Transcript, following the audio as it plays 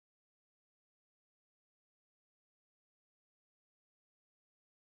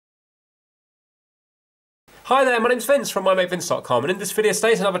Hi there, my name's Vince from mymatevince.com, and in this video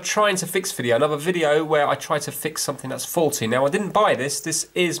today is another trying to fix video, another video where I try to fix something that's faulty. Now I didn't buy this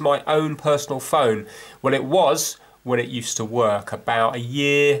is my own personal phone. Well, it was when it used to work about a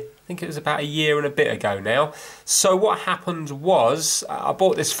year, I think it was about a year and a bit ago now. So what happened was, I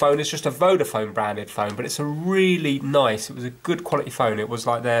bought this phone. It's just a Vodafone branded phone, but it's a really nice, it was a good quality phone. It was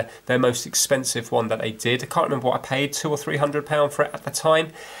like their most expensive one that they did. I can't remember what I paid, £200 or £300 for it at the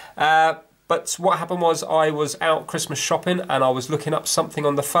time. But what happened was I was out Christmas shopping and I was looking up something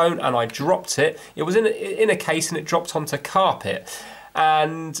on the phone and I dropped it. It was in a case and it dropped onto carpet.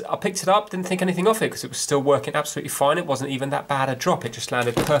 And I picked it up, didn't think anything of it because it was still working absolutely fine. It wasn't even that bad a drop. It just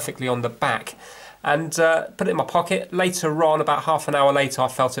landed perfectly on the back. And put it in my pocket. Later on, about half an hour later, I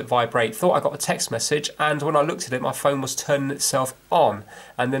felt it vibrate. Thought I got a text message, and when I looked at it, my phone was turning itself on.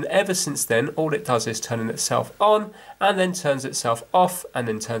 And then ever since then, all it does is turning itself on, and then turns itself off, and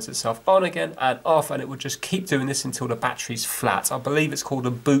then turns itself on again and off, and it would just keep doing this until the battery's flat. I believe it's called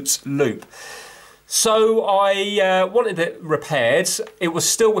a boot loop. So I wanted it repaired. It was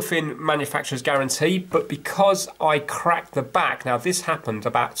still within manufacturer's guarantee, but because I cracked the back, now this happened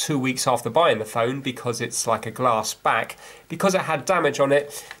about 2 weeks after buying the phone because it's like a glass back, because it had damage on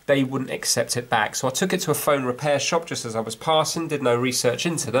it, they wouldn't accept it back. So I took it to a phone repair shop just as I was passing, did no research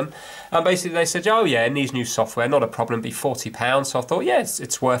into them, and basically they said, oh yeah, it needs new software, not a problem, be £40. So I thought, yeah,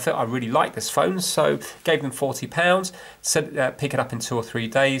 it's worth it, I really like this phone, so gave them £40, said pick it up in 2 or 3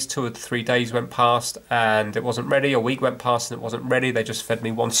 days. 2 or 3 days went past and it wasn't ready, a week went past and it wasn't ready, they just fed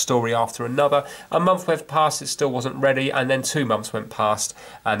me one story after another, a month went past, it still wasn't ready, and then 2 months went past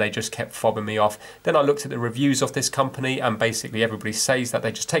and they just kept fobbing me off. Then I looked at the reviews of this company and basically everybody says that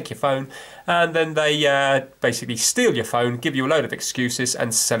they just take your phone and then they basically steal your phone, give you a load of excuses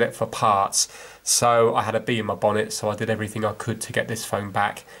and sell it for parts. So I had a bee in my bonnet, so I did everything I could to get this phone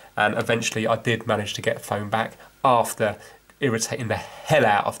back, and eventually I did manage to get a phone back after irritating the hell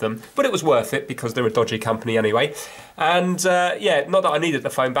out of them, but it was worth it because they're a dodgy company anyway. And yeah, not that I needed the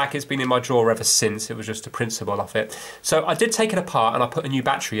phone back, it's been in my drawer ever since. It was just a principle of it. So I did take it apart and I put a new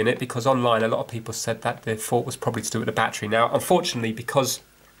battery in it because online a lot of people said that the fault was probably to do with the battery. Now unfortunately, because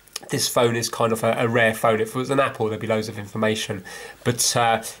this phone is kind of a rare phone. If it was an Apple, there'd be loads of information. But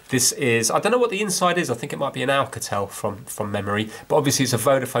this is, I don't know what the inside is. I think it might be an Alcatel from memory. But obviously it's a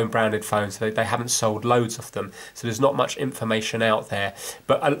Vodafone branded phone, so they haven't sold loads of them. So there's not much information out there.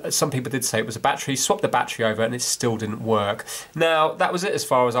 But some people did say it was a battery. Swapped the battery over and it still didn't work. Now, that was it as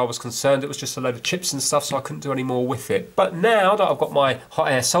far as I was concerned. It was just a load of chips and stuff, so I couldn't do any more with it. But now that I've got my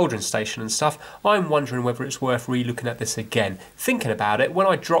hot air soldering station and stuff, I'm wondering whether it's worth re-looking at this again. Thinking about it, when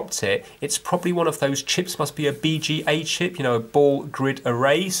I dropped it's probably one of those chips, must be a BGA chip, you know, a ball grid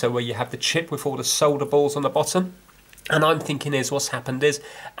array, so where you have the chip with all the solder balls on the bottom. And I'm thinking what's happened is,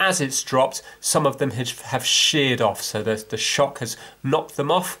 as it's dropped, some of them have sheared off, so the shock has knocked them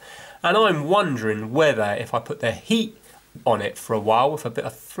off. And I'm wondering whether, if I put the heat on it for a while with a bit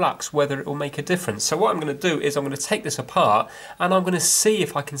of flux, whether it will make a difference. So what I'm going to do is I'm going to take this apart and I'm going to see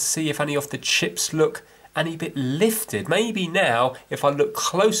if I can see if any of the chips look any bit lifted. Maybe now, if I look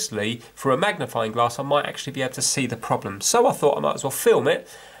closely through a magnifying glass, I might actually be able to see the problem. So I thought I might as well film it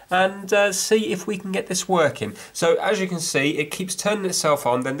and see if we can get this working. So as you can see, it keeps turning itself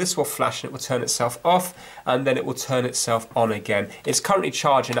on, then this will flash and it will turn itself off, and then it will turn itself on again. It's currently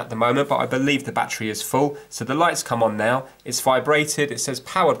charging at the moment, but I believe the battery is full. So the lights come on now, it's vibrated, it says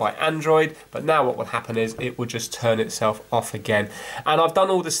powered by Android, but now what will happen is it will just turn itself off again. And I've done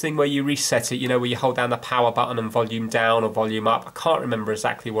all this thing where you reset it, you know, where you hold down the power button and volume down or volume up. I can't remember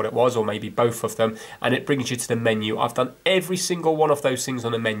exactly what it was, or maybe both of them, and it brings you to the menu. I've done every single one of those things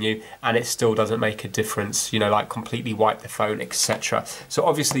on the menu, and it still doesn't make a difference, you know, like completely wipe the phone, etc. So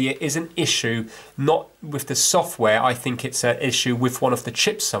obviously it is an issue, not with the software. I think it's an issue with one of the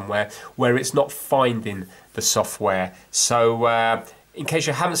chips somewhere where it's not finding the software. So in case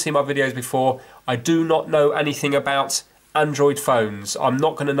you haven't seen my videos before, I do not know anything about Android phones. I'm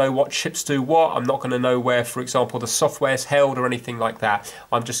not going to know what chips do what. I'm not going to know where, for example, the software is held or anything like that.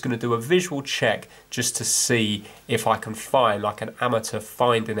 I'm just going to do a visual check just to see if I can find, like an amateur,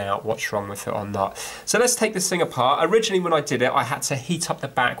 finding out what's wrong with it or not. So let's take this thing apart. Originally when I did it, I had to heat up the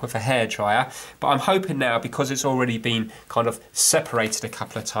back with a hairdryer, but I'm hoping now, because it's already been kind of separated a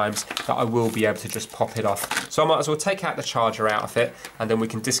couple of times, that I will be able to just pop it off. So I might as well take out the charger out of it, and then we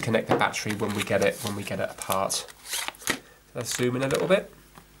can disconnect the battery when we get it apart. Let's zoom in a little bit.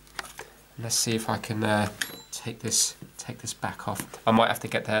 Let's see if I can take this back off. I might have to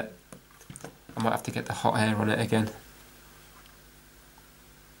get that. I might have to get the hot air on it again.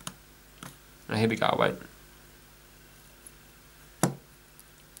 Oh, here we go. Wait.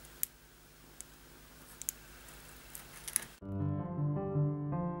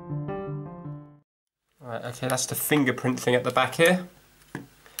 Okay, that's the fingerprint thing at the back here.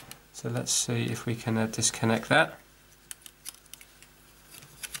 So let's see if we can disconnect that.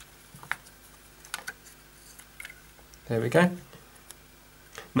 There we go.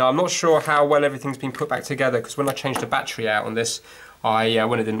 Now I'm not sure how well everything's been put back together, because when I changed the battery out on this,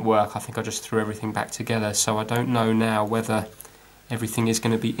 when it didn't work, I think I just threw everything back together. So I don't know now whether everything is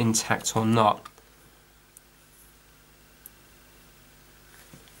going to be intact or not.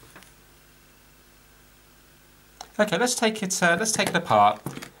 Okay, let's take it apart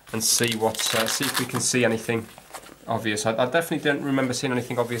and see see if we can see anything obvious. I definitely don't remember seeing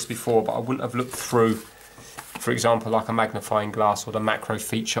anything obvious before, but I wouldn't have looked through, for example, like a magnifying glass or the macro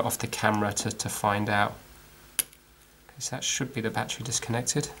feature off the camera to find out. Because that should be the battery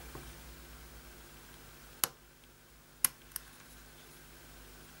disconnected.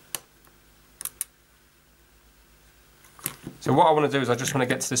 So what I want to do is I just want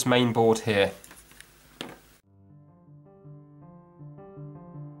to get to this main board here.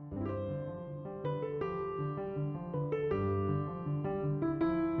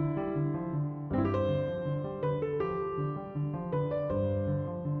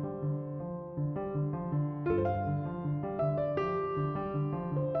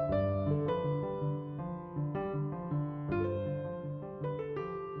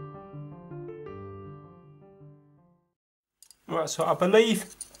 Right, so I believe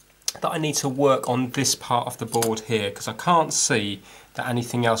that I need to work on this part of the board here, because I can't see that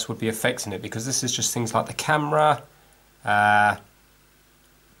anything else would be affecting it, because this is just things like the camera, don't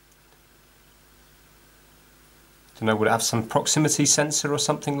know, would it have some proximity sensor or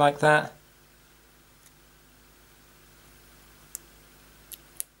something like that?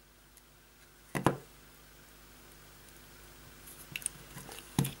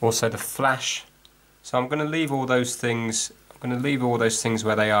 Also the flash. So I'm going to leave all those things. I'm going to leave all those things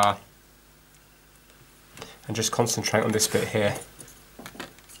where they are, and just concentrate on this bit here.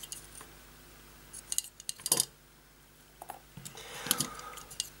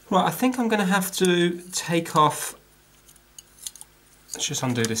 Right, I think I'm going to have to take off. Let's just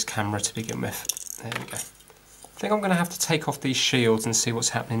undo this camera to begin with. There we go. I think I'm going to have to take off these shields and see what's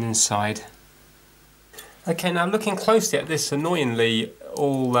happening inside. Okay, now looking closely at this, annoyingly,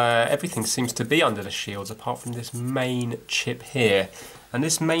 everything seems to be under the shields apart from this main chip here. And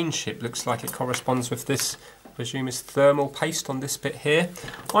this main chip looks like it corresponds with this, I presume, is thermal paste on this bit here.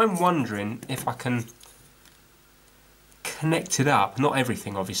 I'm wondering if I can connect it up, not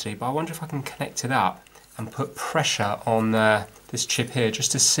everything obviously, but I wonder if I can connect it up and put pressure on this chip here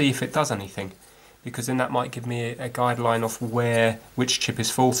just to see if it does anything. Because then that might give me a guideline of which chip is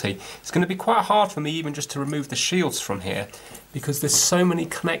faulty. It's going to be quite hard for me even just to remove the shields from here, because there's so many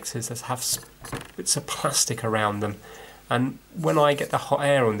connectors that have bits of plastic around them, and when I get the hot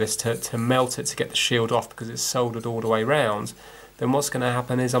air on this to melt it to get the shield off, because it's soldered all the way round, then what's going to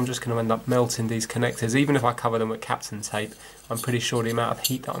happen is I'm just going to end up melting these connectors. Even if I cover them with Kapton tape, I'm pretty sure the amount of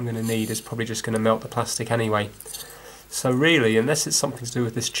heat that I'm going to need is probably just going to melt the plastic anyway. So really, unless it's something to do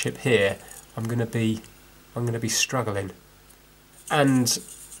with this chip here, I'm going to be struggling. And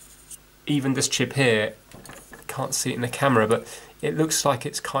even this chip here, can't see it in the camera, but it looks like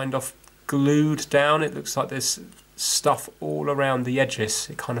it's kind of glued down. It looks like there's stuff all around the edges.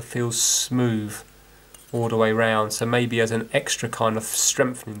 It kind of feels smooth all the way around. So maybe as an extra kind of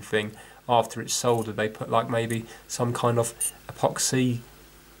strengthening thing, after it's soldered, they put like maybe some kind of epoxy,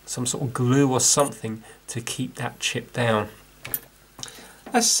 some sort of glue or something to keep that chip down.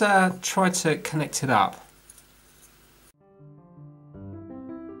 Let's try to connect it up.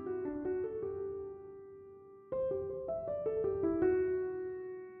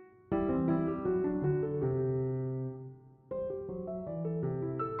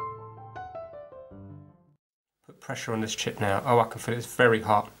 Put pressure on this chip now. Oh, I can feel it's very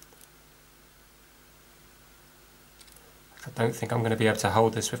hot. I don't think I'm going to be able to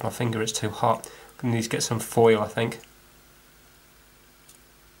hold this with my finger, it's too hot. I'm going to need to get some foil, I think.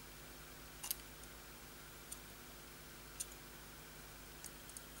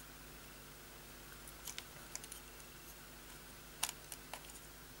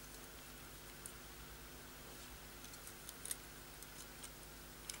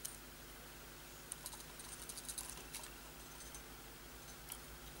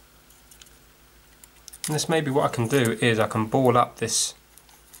 And this maybe what I can do is I can ball up this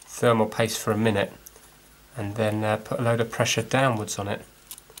thermal paste for a minute and then put a load of pressure downwards on it.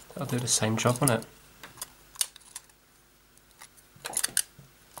 That'll do the same job, won't it?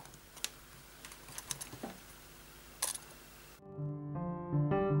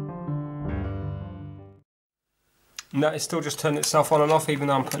 No, it's still just turned itself on and off, even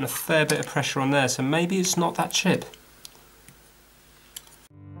though I'm putting a fair bit of pressure on there, so maybe it's not that chip.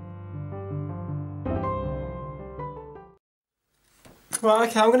 Right,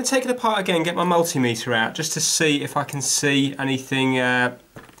 okay, I'm going to take it apart again, get my multimeter out, just to see if I can see anything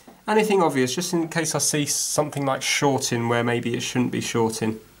anything obvious, just in case I see something like shorting where maybe it shouldn't be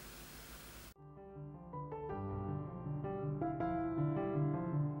shorting.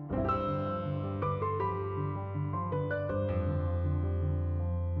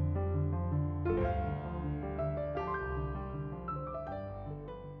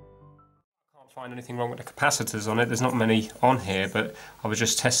 Find anything wrong with the capacitors on it. There's not many on here, but I was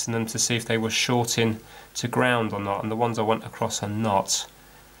just testing them to see if they were shorting to ground or not, and the ones I went across are not.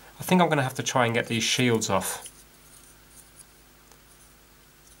 I think I'm going to have to try and get these shields off.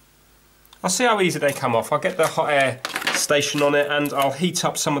 I'll see how easy they come off. I'll get the hot air station on it and I'll heat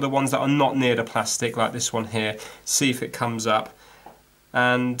up some of the ones that are not near the plastic, like this one here, see if it comes up,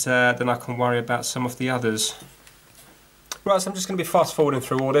 and then I can worry about some of the others. Right, so I'm just going to be fast forwarding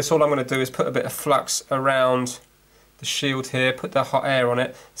through all this. All I'm going to do is put a bit of flux around the shield here, put the hot air on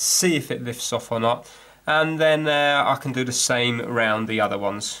it, see if it lifts off or not, and then I can do the same around the other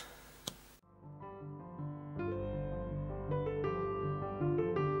ones.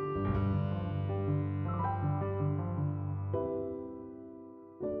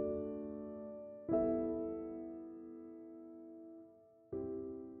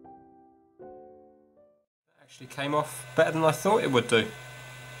 Actually came off better than I thought it would do.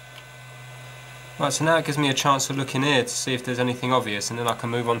 Right, so now it gives me a chance to look in here to see if there's anything obvious, and then I can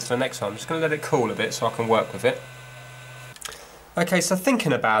move on to the next one. I'm just going to let it cool a bit so I can work with it. Okay, so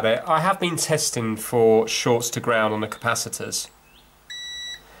thinking about it, I have been testing for shorts to ground on the capacitors,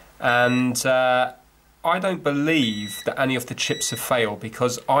 and I don't believe that any of the chips have failed,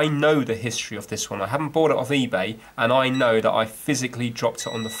 because I know the history of this one. I haven't bought it off eBay, and I know that I physically dropped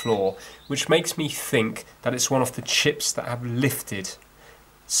it on the floor, which makes me think that it's one of the chips that have lifted.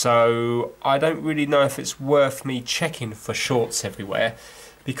 So I don't really know if it's worth me checking for shorts everywhere,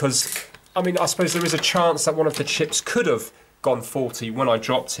 because I mean, I suppose there is a chance that one of the chips could have gone faulty when I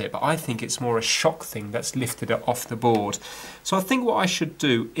dropped it, but I think it's more a shock thing that's lifted it off the board. So I think what I should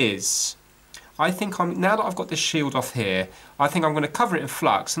do is, now that I've got this shield off here, I think I'm going to cover it in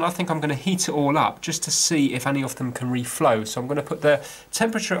flux, and I think I'm going to heat it all up just to see if any of them can reflow. So I'm going to put the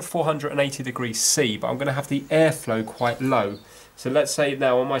temperature at 480 degrees C, but I'm going to have the airflow quite low. So let's say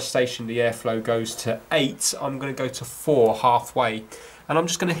now on my station the airflow goes to 8, I'm going to go to 4 halfway, and I'm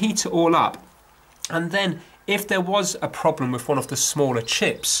just going to heat it all up. And then if there was a problem with one of the smaller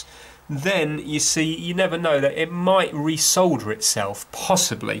chips, then you see, you never know, that it might resolder itself,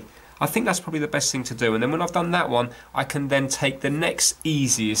 possibly. I think that's probably the best thing to do, and then when I've done that one, I can then take the next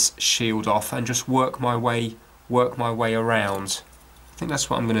easiest shield off and just work my way around. I think that's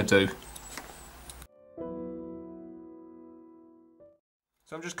what I'm going to do.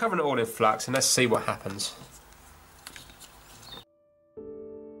 So I'm just covering it all in flux, and let's see what happens.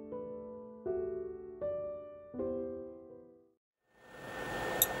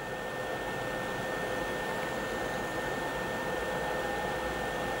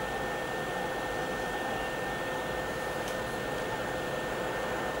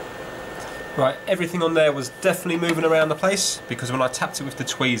 Right, everything on there was definitely moving around the place, because when I tapped it with the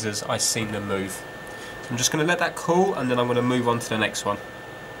tweezers, I seen them move. So I'm just going to let that cool, and then I'm going to move on to the next one.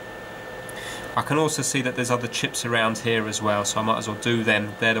 I can also see that there's other chips around here as well, so I might as well do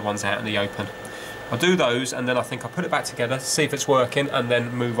them. They're the ones out in the open. I'll do those, and then I think I'll put it back together, see if it's working, and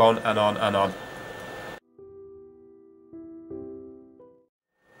then move on and on and on.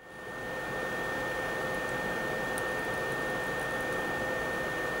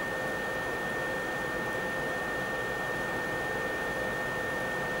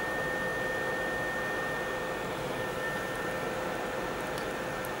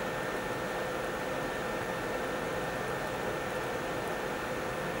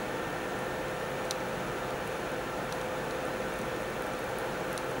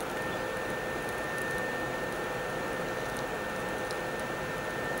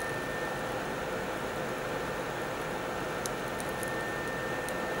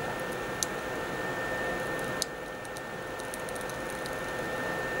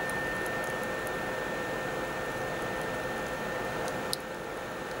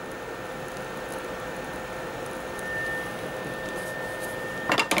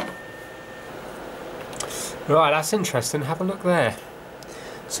 Right, that's interesting. Have a look there.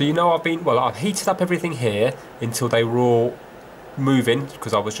 So you know I've heated up everything here until they were all moving,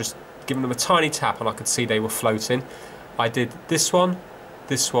 because I was just giving them a tiny tap and I could see they were floating. I did this one,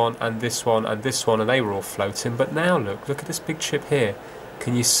 this one and this one and this one, and they were all floating. But now look at this big chip here.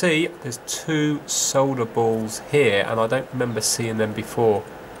 Can you see there's 2 solder balls here, and I don't remember seeing them before.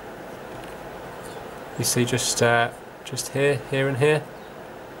 You see just here and here.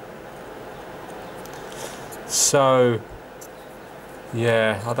 So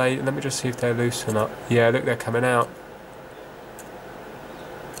yeah, are they? Let me just see if they're loose or not. Yeah, look, they're coming out.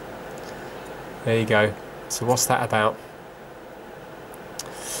 There you go. So what's that about?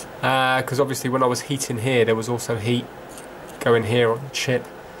 Because obviously when I was heating here, there was also heat going here on the chip.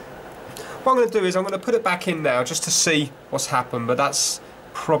 What I'm going to do is I'm going to put it back in now just to see what's happened, but that's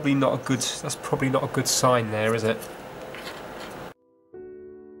probably not a good sign there, is it?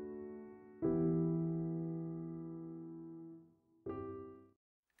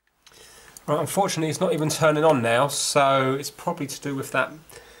 Right, unfortunately it's not even turning on now, so it's probably to do with that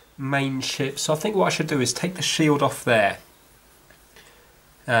main chip. So I think what I should do is take the shield off there,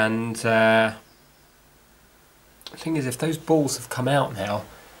 and the thing is, if those balls have come out now,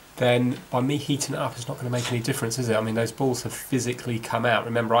 then by me heating it up it's not going to make any difference, is it? I mean, those balls have physically come out.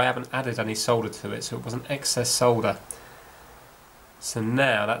 Remember, I haven't added any solder to it, so it wasn't excess solder. So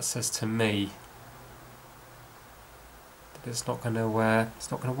now that says to me that it's not going to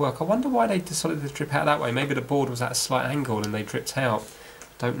work. I wonder why they decided to drip out that way. Maybe the board was at a slight angle and they dripped out.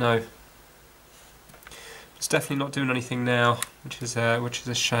 Don't know. It's definitely not doing anything now, which is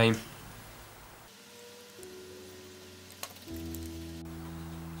a shame.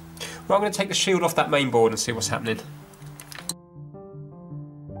 Well, I'm going to take the shield off that main board and see what's happening.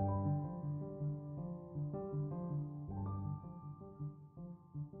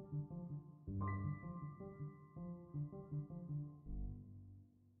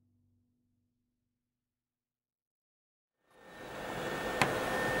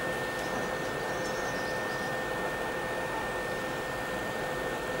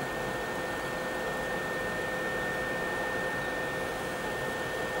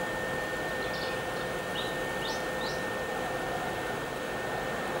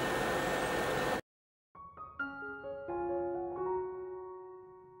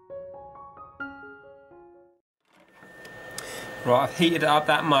 Right, I've heated it up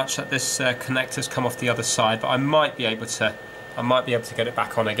that much that this connector's come off the other side, but I might be able to get it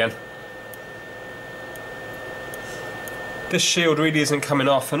back on again. This shield really isn't coming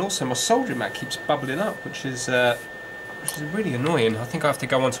off, and also my soldering mat keeps bubbling up, which is really annoying. I think I have to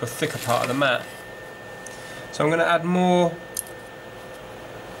go onto a thicker part of the mat. So I'm going to add more.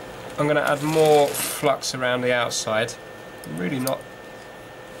 I'm going to add more flux around the outside. I'm really not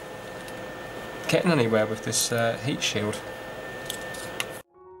getting anywhere with this heat shield.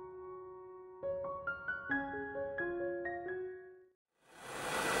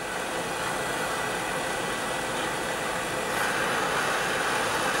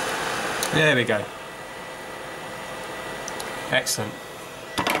 There we go. Excellent.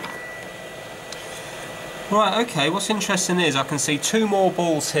 Right, okay, what's interesting is I can see 2 more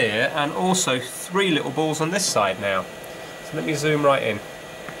balls here and also 3 little balls on this side now. So let me zoom right in.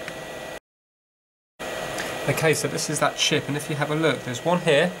 Okay, so this is that chip, and if you have a look, there's one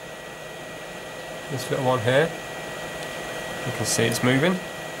here, this little one here, you can see it's moving,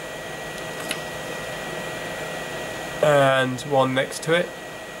 and one next to it.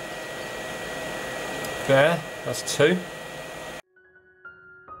 There, that's 2.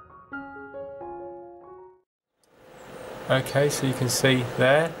 Okay, so you can see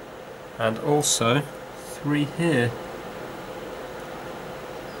there, and also 3 here.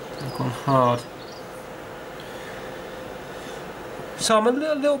 They've gone hard. So I'm a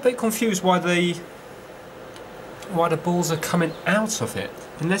little bit confused why the balls are coming out of it.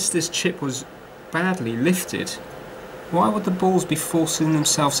 Unless this chip was badly lifted, why would the balls be forcing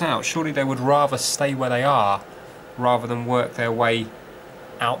themselves out? Surely they would rather stay where they are rather than work their way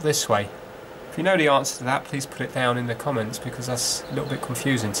out this way. If you know the answer to that, please put it down in the comments, because that's a little bit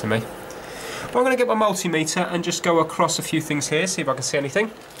confusing to me. But I'm going to get my multimeter and just go across a few things here, see if I can see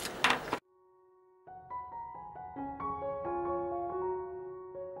anything.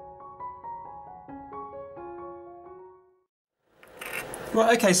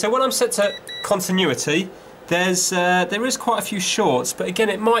 Right, okay, so when I'm set to continuity, there is quite a few shorts, but again,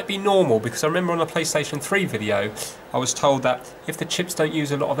 it might be normal, because I remember on the PlayStation 3 video, I was told that if the chips don't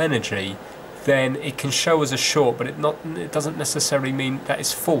use a lot of energy, then it can show as a short, but it doesn't necessarily mean that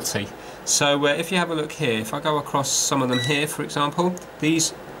it's faulty. So if you have a look here, if I go across some of them here, for example,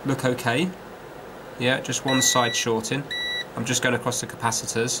 these look okay. Yeah, just one side shorting. I'm just going across the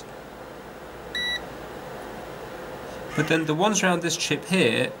capacitors. But then the ones around this chip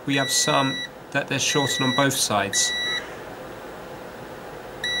here, we have some that they're shorting on both sides.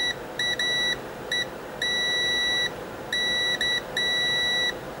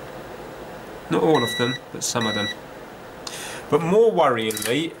 Not all of them, but some of them. But more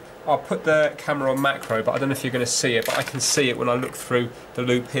worryingly, I'll put the camera on macro, but I don't know if you're going to see it, but I can see it when I look through the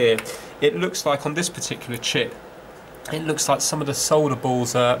loop here. It looks like on this particular chip, it looks like some of the solder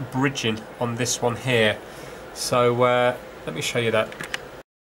balls are bridging on this one here. So let me show you that.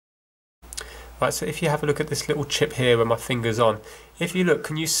 Right, so if you have a look at this little chip here where my finger's on, if you look,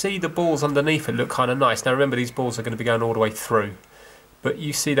 can you see the balls underneath it look kind of nice? Now remember, these balls are going to be going all the way through, but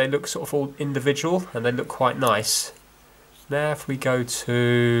you see they look sort of all individual and they look quite nice. Now if we go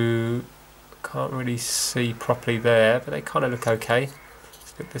to, can't really see properly there, but they kind of look okay.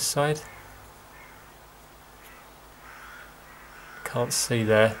 Let's look this side. Can't see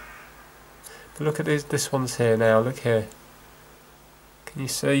there. But look at this one's here now, look here. Can you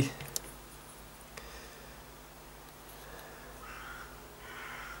see?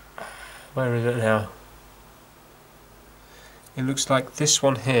 Where is it now? It looks like this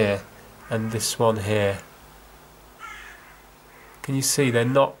one here and this one here. Can you see they're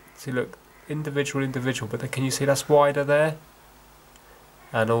not, see look, individual, but can you see that's wider there?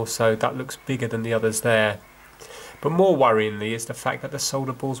 And also that looks bigger than the others there. But more worryingly is the fact that the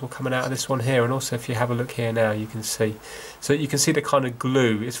solder balls were coming out of this one here, and also if you have a look here now you can see. So you can see the kind of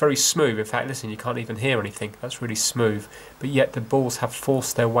glue, it's very smooth. In fact, listen, you can't even hear anything, that's really smooth. But yet the balls have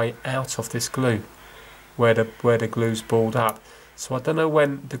forced their way out of this glue, where the glue's balled up. So I don't know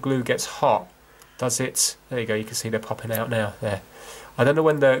when the glue gets hot, does it, there you go, you can see they're popping out now, there. I don't know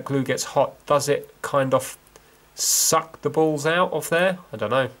when the glue gets hot, does it kind of suck the balls out of there? I don't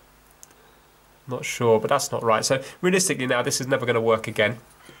know. Not sure, but that's not right. So realistically now this is never going to work again.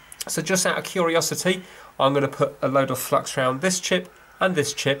 So just out of curiosity, I'm going to put a load of flux around this chip and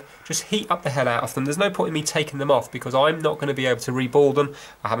this chip, just heat up the hell out of them. There's no point in me taking them off because I'm not going to be able to reball them.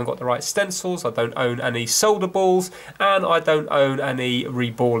 I haven't got the right stencils, I don't own any solder balls, and I don't own any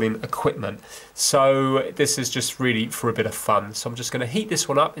reballing equipment. So this is just really for a bit of fun. So I'm just going to heat this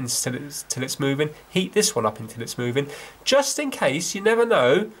one up until it's moving, heat this one up until it's moving, just in case, you never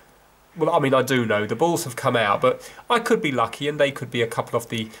know. Well, I mean, I do know the balls have come out, but I could be lucky and they could be a couple of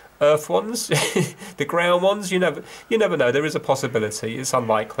the earth ones, the ground ones. You never know. There is a possibility. It's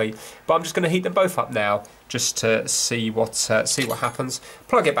unlikely, but I'm just going to heat them both up now, just to see what happens.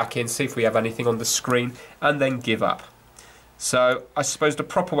 Plug it back in, see if we have anything on the screen, and then give up. So I suppose the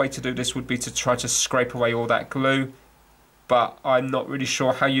proper way to do this would be to try to scrape away all that glue, but I'm not really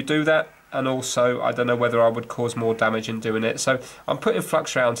sure how you do that. And also, I don't know whether I would cause more damage in doing it. So I'm putting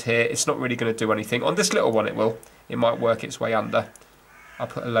flux around here. It's not really going to do anything. On this little one it will. It might work its way under. I'll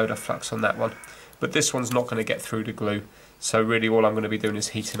put a load of flux on that one. But this one's not going to get through the glue. So really all I'm going to be doing is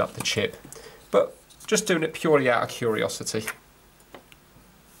heating up the chip. But just doing it purely out of curiosity.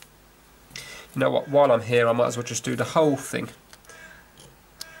 You know what, while I'm here I might as well just do the whole thing.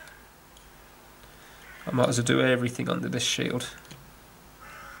 I might as well do everything under this shield.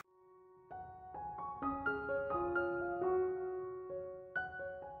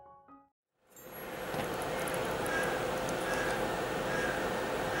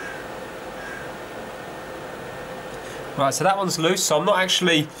 Right, so that one's loose, so I'm not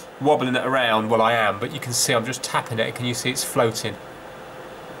actually wobbling it around. Well, I am, but you can see I'm just tapping it. Can you see it's floating?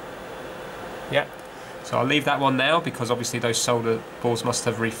 Yeah. So I'll leave that one now because obviously those solder balls must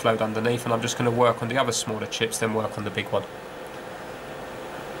have reflowed underneath, and I'm just going to work on the other smaller chips, then work on the big one.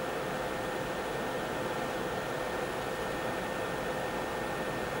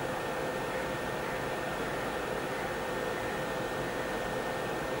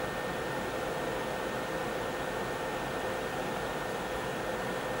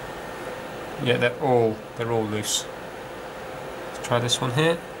 Yeah, they're all loose. Let's try this one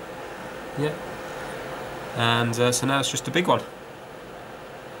here. Yeah. And so now it's just a big one.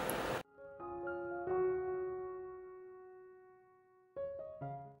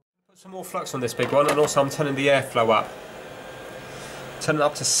 Put some more flux on this big one, and also I'm turning the airflow up. Turning it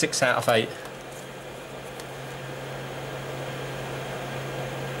up to 6 out of 8.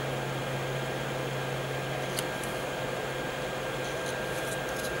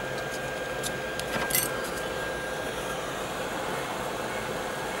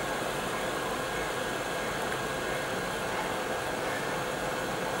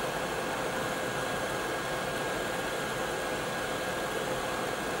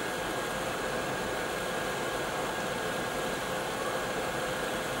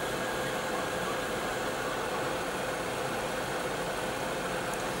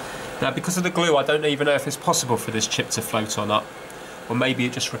 Now, because of the glue, I don't even know if it's possible for this chip to float or not. Or maybe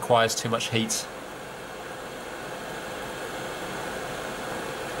it just requires too much heat.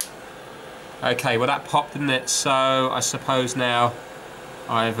 Okay, well that popped, didn't it? So I suppose now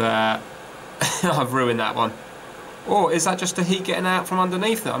I've I've ruined that one. Or is that just the heat getting out from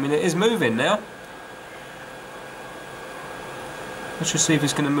underneath it? I mean, it is moving now. Let's just see if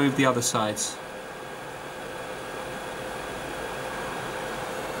it's going to move the other sides.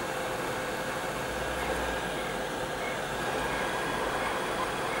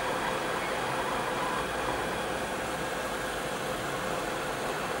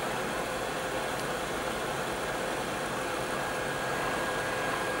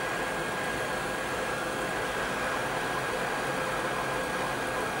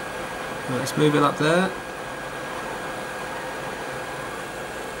 It's moving up there.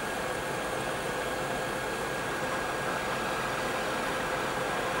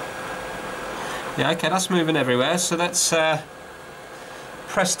 Yeah, okay, that's moving everywhere. So let's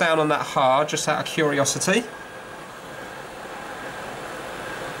press down on that hard, just out of curiosity.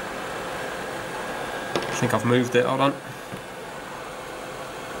 I think I've moved it, hold on.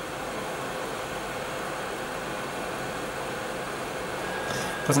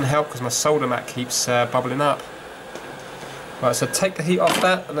 Doesn't help because my solder mat keeps bubbling up. Right, so take the heat off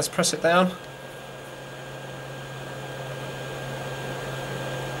that and let's press it down.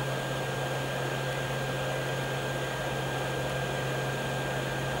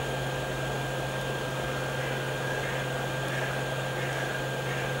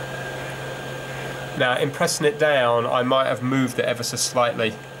 Now, in pressing it down, I might have moved it ever so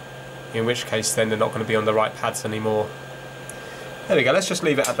slightly, in which case then they're not going to be on the right pads anymore. There we go, let's just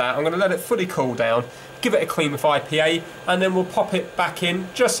leave it at that. I'm going to let it fully cool down, give it a clean with IPA, and then we'll pop it back in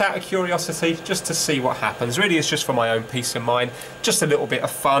just out of curiosity, just to see what happens. Really, it's just for my own peace of mind, just a little bit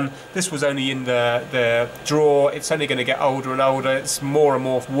of fun. This was only in the drawer. It's only going to get older and older. It's more and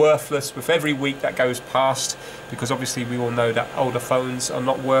more worthless with every week that goes past, because obviously we all know that older phones are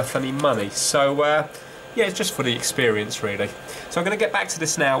not worth any money. So yeah, it's just for the experience really. So I'm going to get back to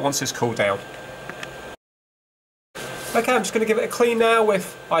this now once it's cooled down. Okay, I'm just going to give it a clean now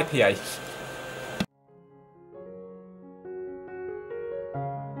with IPA.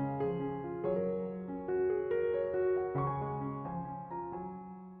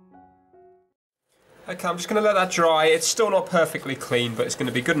 Okay, I'm just going to let that dry. It's still not perfectly clean, but it's going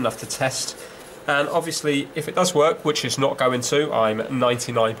to be good enough to test. And obviously, if it does work, which it's not going to, I'm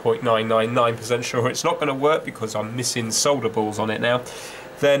 99.999% sure it's not going to work because I'm missing solder balls on it now,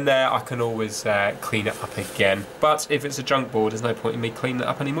 then I can always clean it up again. But if it's a junk board, there's no point in me cleaning it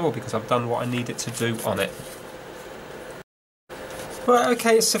up anymore because I've done what I need it to do on it. Right,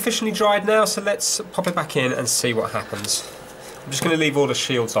 okay, it's sufficiently dried now, so let's pop it back in and see what happens. I'm just going to leave all the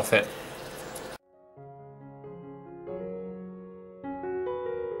shields off it.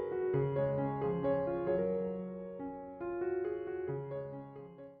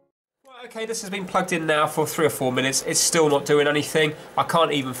 Okay, this has been plugged in now for 3 or 4 minutes. It's still not doing anything. I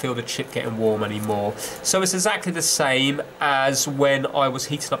can't even feel the chip getting warm anymore. So it's exactly the same as when I was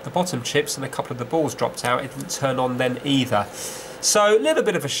heating up the bottom chips and a couple of the balls dropped out. It didn't turn on then either. So a little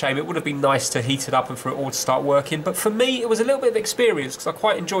bit of a shame. It would have been nice to heat it up and for it all to start working. But for me, it was a little bit of experience because I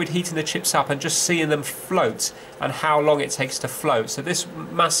quite enjoyed heating the chips up and just seeing them float and how long it takes to float. So this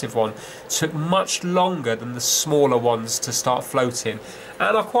massive one took much longer than the smaller ones to start floating.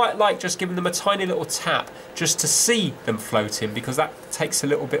 And I quite like just giving them a tiny little tap just to see them floating, because that takes a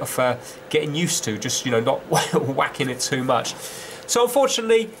little bit of getting used to, just, you know, not whacking it too much. So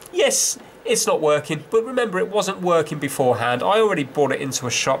unfortunately, yes, it's not working, but remember, it wasn't working beforehand. I already brought it into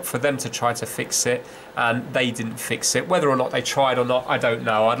a shop for them to try to fix it, and they didn't fix it. Whether or not they tried or not, I don't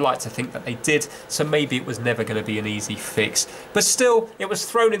know. I'd like to think that they did, so maybe it was never going to be an easy fix. But still, it was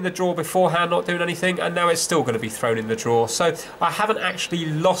thrown in the drawer beforehand, not doing anything, and now it's still going to be thrown in the drawer. So I haven't actually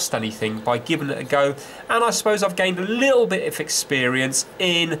lost anything by giving it a go, and I suppose I've gained a little bit of experience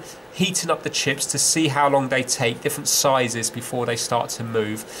in heating up the chips to see how long they take, different sizes before they start to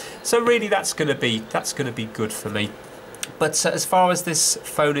move. So really, that's going to be good for me. But as far as this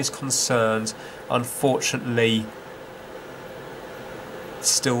phone is concerned, unfortunately, it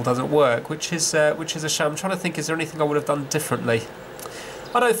still doesn't work, which is a shame. I'm trying to think, is there anything I would have done differently?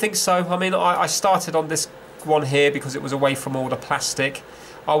 I don't think so. I mean, I started on this one here because it was away from all the plastic.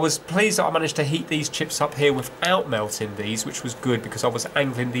 I was pleased that I managed to heat these chips up here without melting these, which was good because I was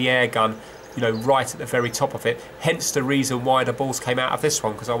angling the air gun, you know, right at the very top of it. Hence the reason why the balls came out of this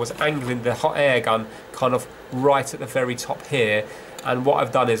one, because I was angling the hot air gun kind of right at the very top here. And what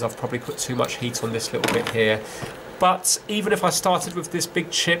I've done is I've probably put too much heat on this little bit here. But even if I started with this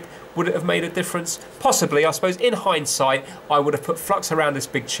big chip, would it have made a difference? Possibly. I suppose in hindsight, I would have put flux around this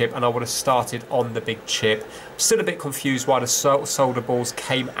big chip and I would have started on the big chip. Still a bit confused why the solder balls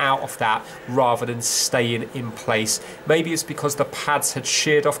came out of that rather than staying in place. Maybe it's because the pads had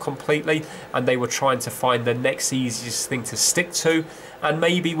sheared off completely and they were trying to find the next easiest thing to stick to. And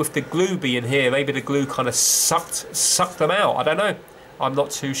maybe with the glue being here, maybe the glue kind of sucked them out. I don't know. I'm not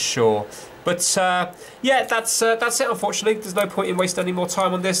too sure. But yeah, that's it, unfortunately. There's no point in wasting any more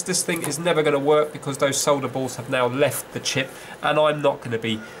time on this. This thing is never going to work because those solder balls have now left the chip, and I'm not going to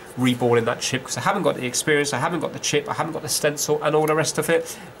be reballing that chip because I haven't got the experience, I haven't got the chip, I haven't got the stencil and all the rest of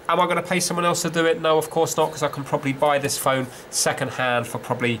it. Am I going to pay someone else to do it? No, of course not, because I can probably buy this phone second hand for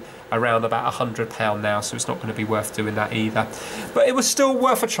probably around about £100 now, so it's not going to be worth doing that either. But it was still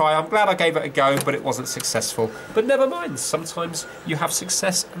worth a try. I'm glad I gave it a go, but it wasn't successful. But never mind, sometimes you have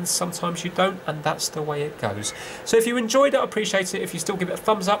success and sometimes you don't, and that's the way it goes. So if you enjoyed it, I appreciate it if you still give it a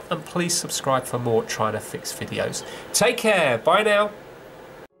thumbs up, and please subscribe for more trying to fix videos. Take care, bye now.